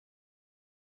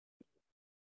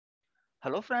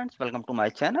Hello friends, welcome to my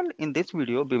channel. In this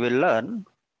video, we will learn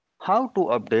how to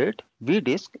update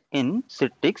vDisk in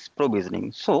Citrix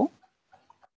provisioning. So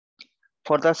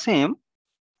for the same,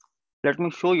 let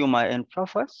me show you my infra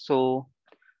first. So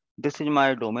this is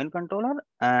my domain controller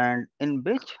and in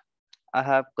which I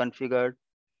have configured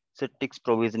Citrix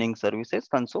provisioning services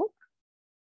console.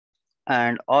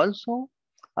 And also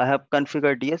I have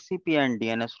configured DHCP and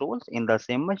DNS roles in the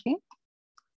same machine.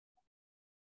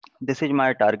 This is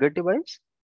my target device,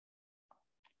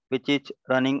 which is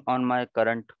running on my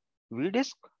current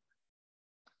vDisk.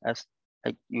 As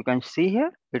you can see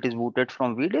here, it is booted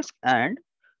from vDisk and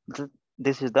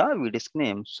this is the vDisk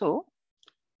name. So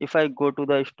if I go to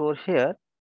the store here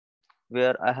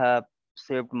where I have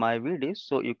saved my vDisk,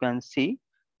 so you can see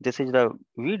this is the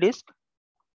vDisk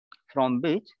from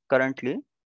which currently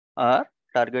our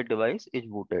target device is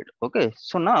booted. Okay,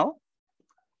 so now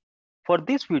for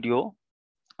this video,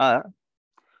 uh,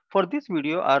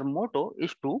 our motto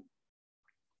is to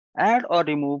add or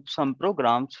remove some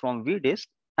programs from vDisk,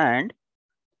 and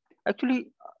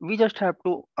actually we just have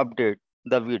to update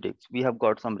the vDisk. We have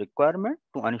got some requirement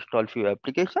to uninstall few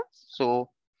applications.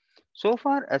 So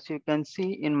far, as you can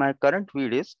see in my current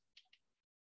vDisk,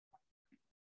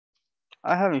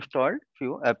 I have installed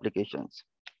few applications,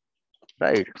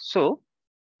 right? So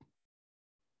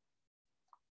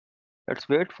let's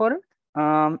wait for it.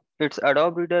 It's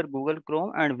Adobe Reader, Google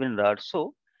Chrome, and WinRAR.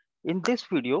 So in this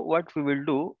video, what we will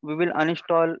do, we will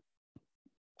uninstall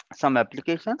some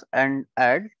applications and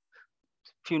add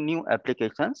few new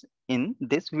applications in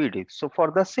this vDisk. So for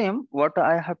the same, what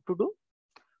I have to do,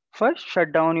 first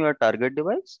shut down your target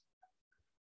device.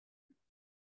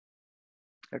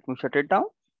 Let me shut it down.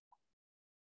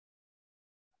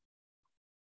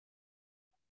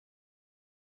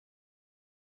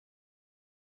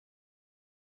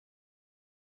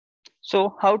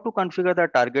 So how to configure the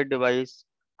target device,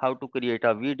 how to create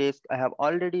a vDisk. I have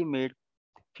already made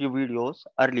few videos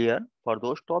earlier for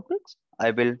those topics.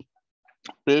 I will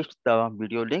paste the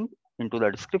video link into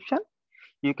the description.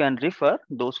 You can refer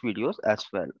those videos as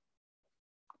well.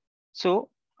 So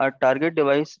our target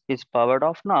device is powered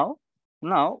off now.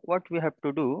 Now what we have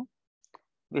to do,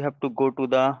 we have to go to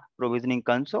the provisioning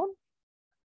console.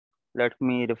 Let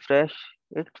me refresh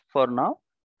it for now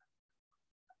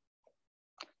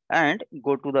and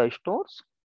go to the stores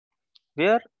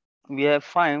where we have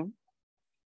found,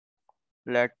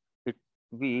 let it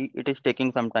is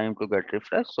taking some time to get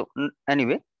refreshed. So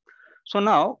anyway, so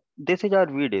now this is our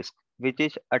vDisk which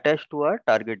is attached to our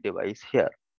target device here.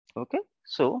 Okay,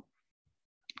 so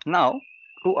now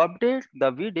to update the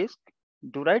vDisk,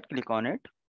 do right click on it,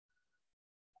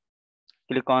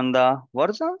 click on the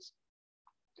versions,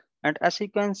 and as you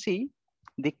can see,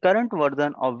 the current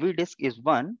version of vDisk is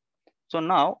 1. So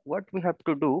now what we have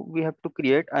to do, we have to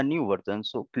create a new version.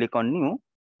 So click on new,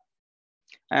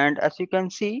 and as you can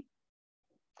see,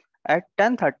 at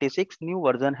 1036 new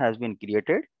version has been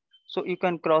created. So you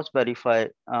can cross verify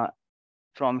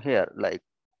from here, like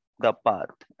the path.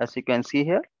 As you can see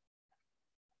here,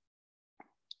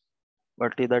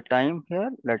 what is the time here?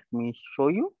 Let me show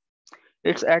you.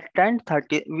 It's at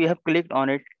 10:30. We have clicked on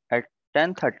it at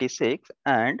 10:36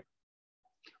 and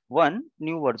one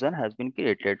new version has been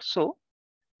created. So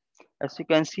as you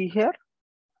can see here,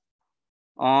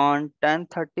 on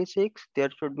 10:36 there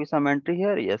should be some entry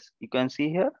here. Yes, you can see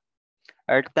here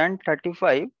at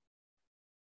 10:35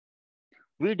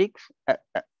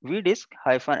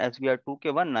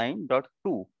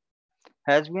 vdisk-svr2k19.2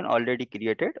 has been already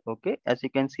created. Okay, as you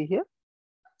can see here,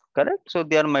 correct. So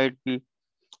there might be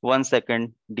 1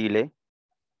 second delay,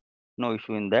 no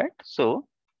issue in that. So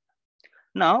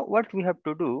now what we have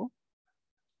to do,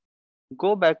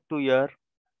 go back to your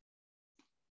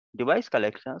device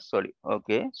collections. Sorry.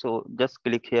 Okay, so just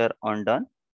click here on done.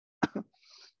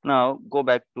 Now go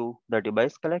back to the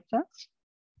device collections.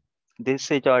 This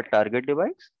is our target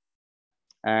device,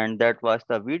 and that was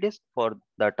the vDisk for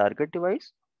the target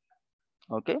device.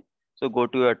 Okay, so go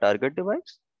to your target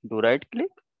device, do right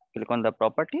click, click on the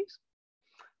properties,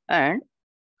 and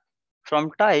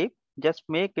from type, just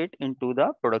make it into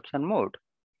the production mode,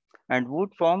 and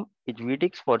boot from is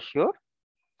vDisk for sure.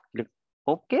 Click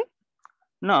OK.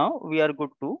 Now we are good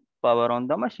to power on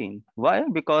the machine. Why?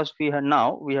 Because we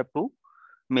have to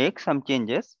make some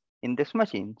changes in this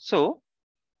machine. So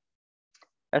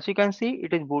as you can see,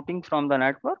 it is booting from the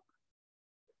network,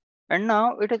 and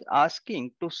now it is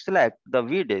asking to select the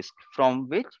vDisk from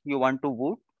which you want to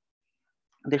boot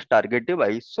this target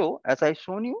device. So as I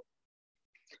shown you,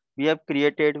 we have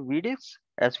created vDisk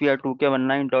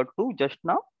svr2k19.2 just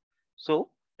now.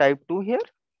 So type 2 here,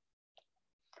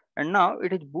 and now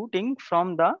it is booting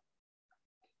from the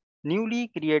newly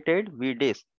created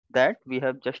vDisk that we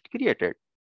have just created.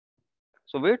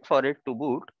 So wait for it to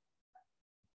boot,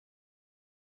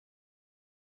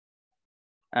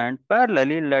 and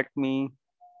parallelly let me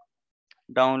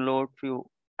download few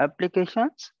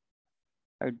applications.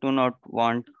 I do not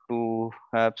want to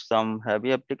have some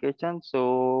heavy applications,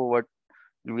 so what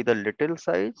will be the little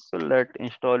size? So let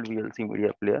install VLC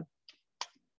media player.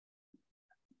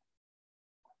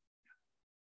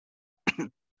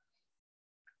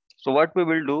 So what we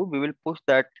will do, we will push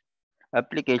that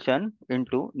application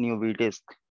into new vDisk.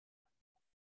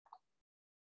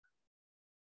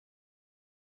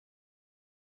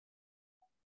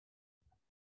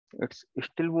 It's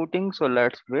still booting, so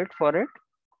let's wait for it.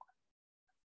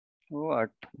 What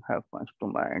happens to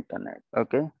my internet?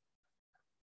 Okay,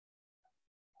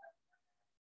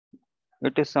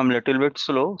 it is some little bit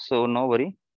slow, so no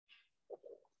worry.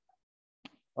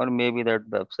 Or maybe that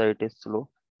website is slow.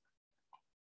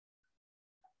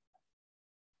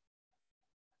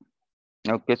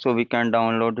 Okay, so we can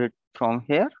download it from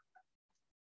here.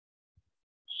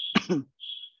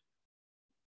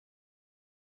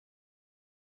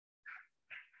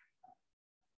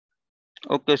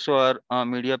 Okay, so our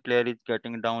media player is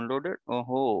getting downloaded.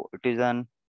 Oh, it is an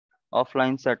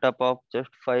offline setup of just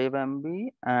 5 MB,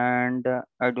 and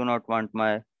I do not want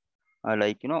my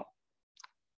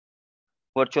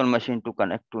virtual machine to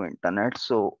connect to internet.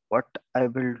 So what I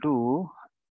will do,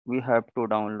 we have to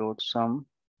download some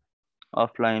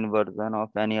offline version of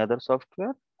any other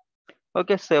software.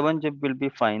 Okay, 7-zip will be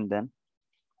fine then.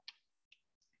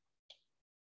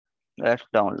 Let's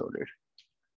download it.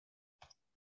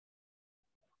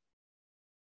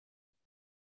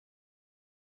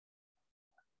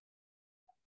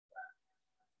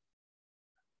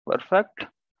 Perfect.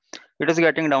 It is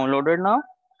getting downloaded now.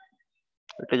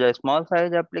 It is a small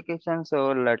size application,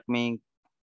 so let me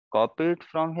copy it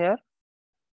from here.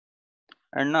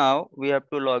 And now we have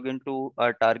to log into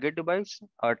our target device.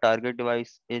 Our target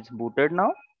device is booted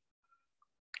now.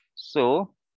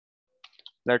 So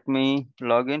let me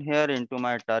log in here into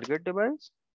my target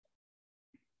device.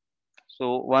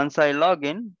 So once I log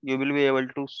in, you will be able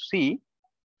to see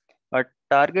a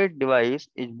target device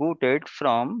is booted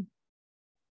from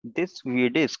this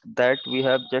vDisk that we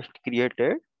have just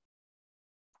created.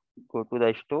 Go to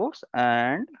the stores,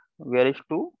 and where is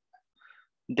to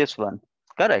this one?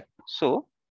 Correct. So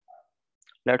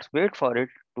let's wait for it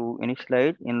to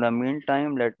initialize. In the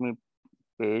meantime, let me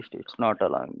paste. It's not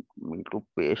allowing me to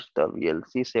paste the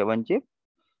VLC 7-zip.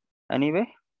 Anyway,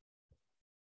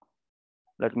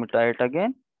 let me try it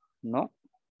again. No.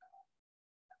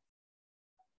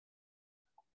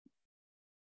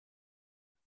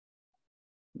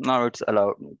 Now it's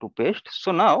allowed me to paste.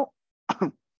 So now,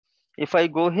 if I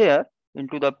go here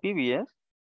into the PVS,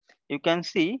 you can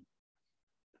see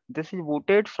this is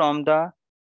booted from the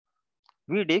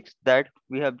vDisk that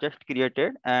we have just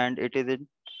created, and it is in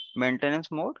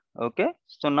maintenance mode. Okay.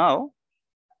 So now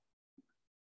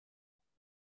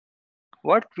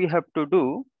what we have to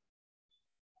do,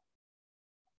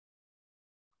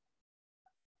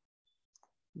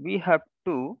 we have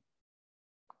to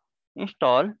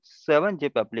install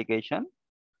 7-zip application.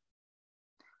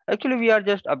 Actually, we are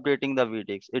just updating the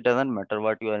vDisk. It doesn't matter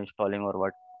what you are installing or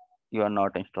what you are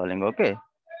not installing. Okay.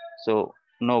 So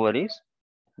no worries.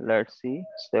 Let's see.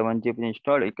 7-zip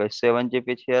installed because 7-zip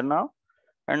is here now.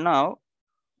 And now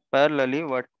parallelly,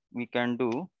 what we can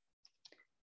do,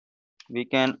 we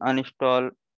can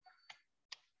uninstall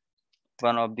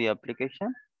one of the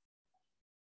application.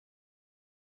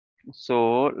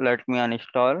 So let me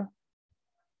uninstall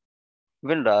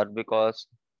WinRAR because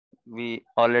we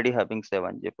already having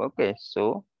 7-zip. Okay.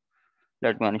 So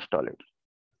let me uninstall it.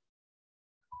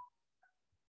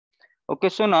 Okay,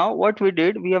 so now what we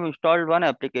did, we have installed one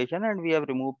application and we have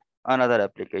removed another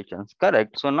applications.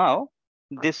 Correct. So now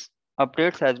this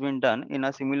updates has been done in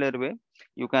a similar way.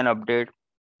 You can update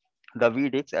the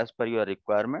vDisk as per your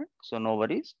requirement. So no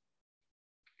worries.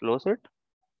 Close it.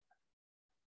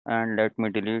 And let me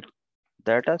delete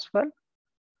that as well.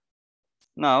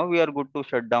 Now we are good to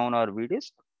shut down our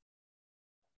vDisk.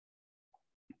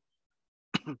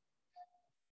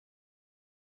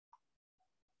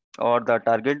 Or the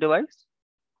target device.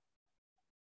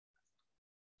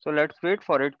 So let's wait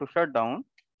for it to shut down.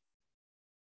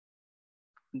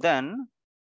 Then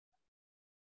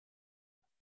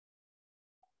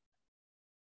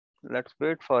let's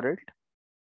wait for it.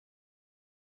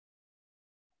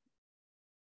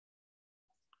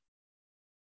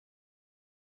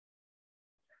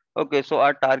 Okay, so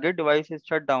our target device is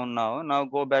shut down now. Now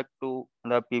go back to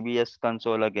the PBS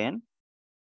console again.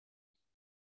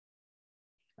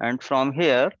 And from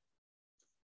here,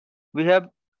 We have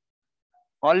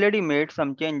already made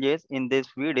some changes in this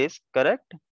vDisk,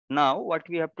 correct? Now what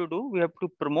we have to do, we have to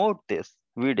promote this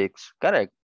vDisk,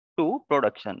 correct, to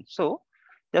production. So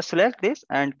just select this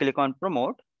and click on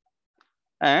promote,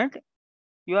 and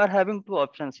you are having two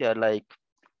options here, like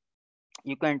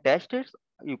you can test it,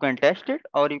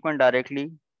 or you can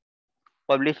directly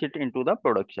publish it into the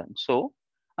production. So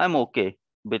I'm okay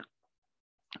with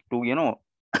to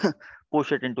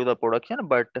push it into the production,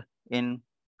 but in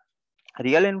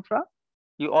real infra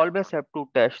you always have to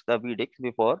test the vDisk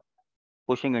before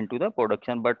pushing into the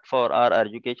production. But for our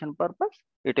education purpose,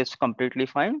 it is completely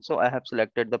fine. So I have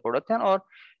selected the production, or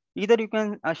either you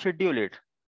can schedule it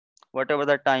whatever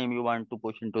the time you want to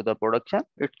push into the production.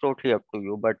 It's totally up to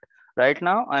you. But right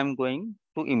now I'm going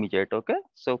to immediate. Okay,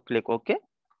 so click OK.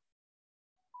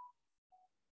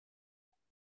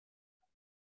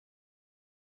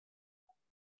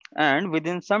 And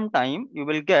within some time you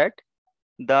will get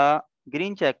the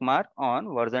green check mark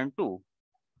on version 2.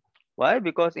 Why?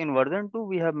 Because in version 2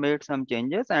 we have made some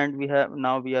changes, and we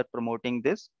are promoting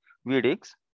this vDisk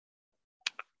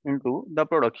into the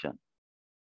production.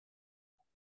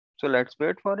 So let's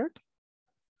wait for it.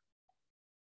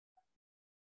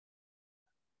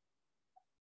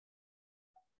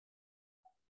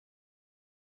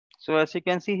 So as you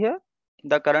can see here,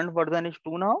 the current version is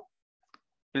 2 now.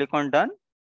 Click on done.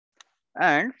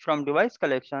 And from device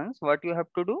collections, what you have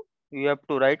to do, you have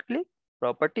to right click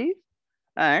properties,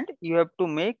 and you have to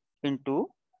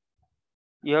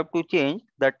change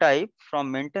the type from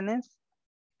maintenance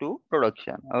to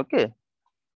production. Okay,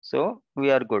 so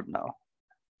we are good now.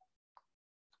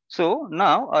 So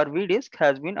now our vDisk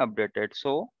has been updated.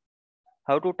 So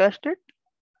how to test it?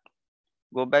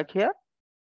 Go back here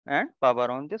and power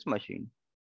on this machine.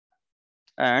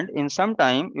 And in some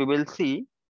time you will see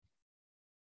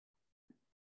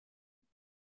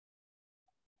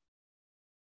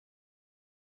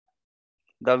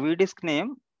the vDisk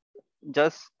name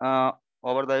just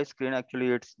over the screen.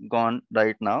 Actually it's gone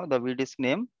right now. The vDisk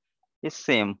name is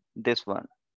same, this one,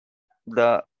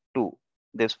 the 2,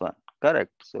 this one,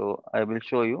 correct. So I will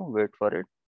show you, wait for it.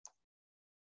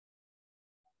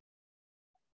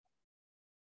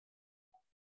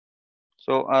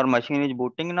 So our machine is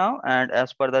booting now, and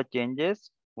as per the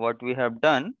changes what we have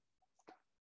done,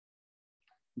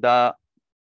 the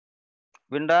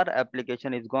WinRAR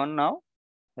application is gone now,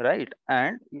 right?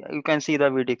 And you can see the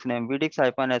vDisk name,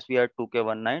 vDisk-svr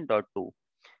 2k19.2,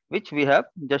 which we have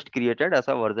just created as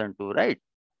a version 2, right?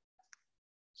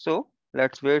 So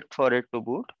let's wait for it to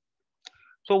boot.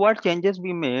 So what changes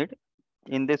we made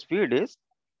in this vDisk?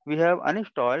 We have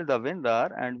uninstalled the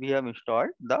WinRAR and we have installed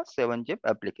the 7-zip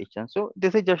application. So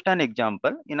this is just an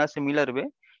example. In a similar way,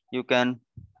 you can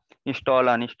install,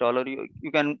 uninstall, or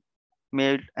you can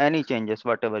make any changes,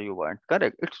 whatever you want,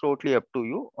 correct? It's totally up to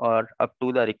you, or up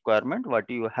to the requirement what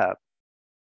you have.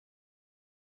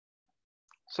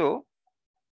 So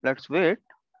let's wait.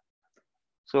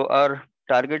 So our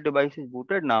target device is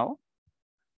booted now,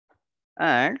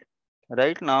 and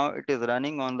right now it is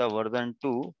running on the version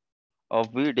 2 of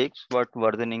vDisk, what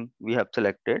versioning we have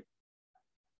selected.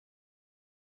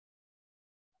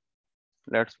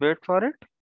 Let's wait for it.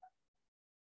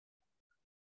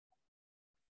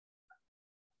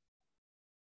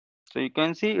 So you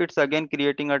can see it's again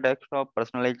creating a desktop.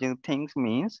 Personalizing things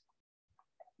means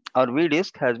our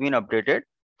vDisk has been updated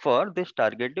for this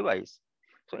target device.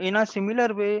 So in a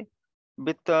similar way,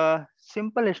 with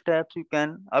simple steps, you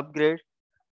can upgrade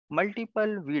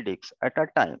multiple vDisks at a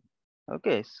time.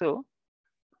 Okay, so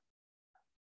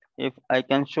if I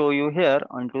can show you here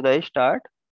onto the start,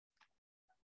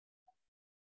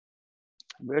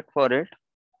 wait for it,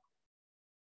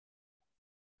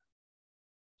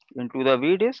 into the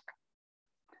vDisk.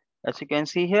 As you can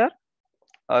see here,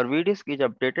 our vDisk is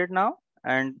updated now,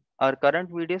 and our current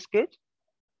vDisk is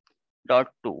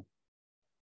 .2,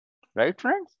 right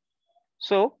friends?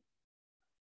 So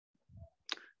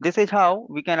this is how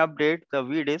we can update the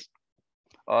vDisk,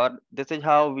 or this is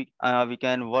how we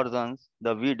can versions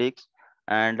the vDisk,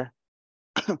 and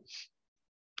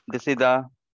this is the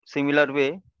similar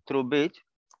way through which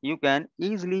you can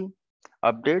easily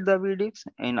update the vDisk.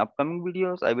 In upcoming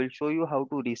videos, I will show you how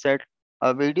to reset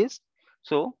a vDisk.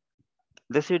 So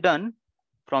this is done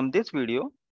from this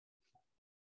video.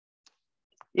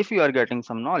 If you are getting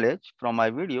some knowledge from my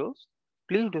videos,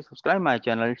 please do subscribe my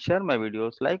channel, share my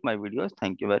videos, like my videos.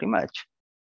 Thank you very much.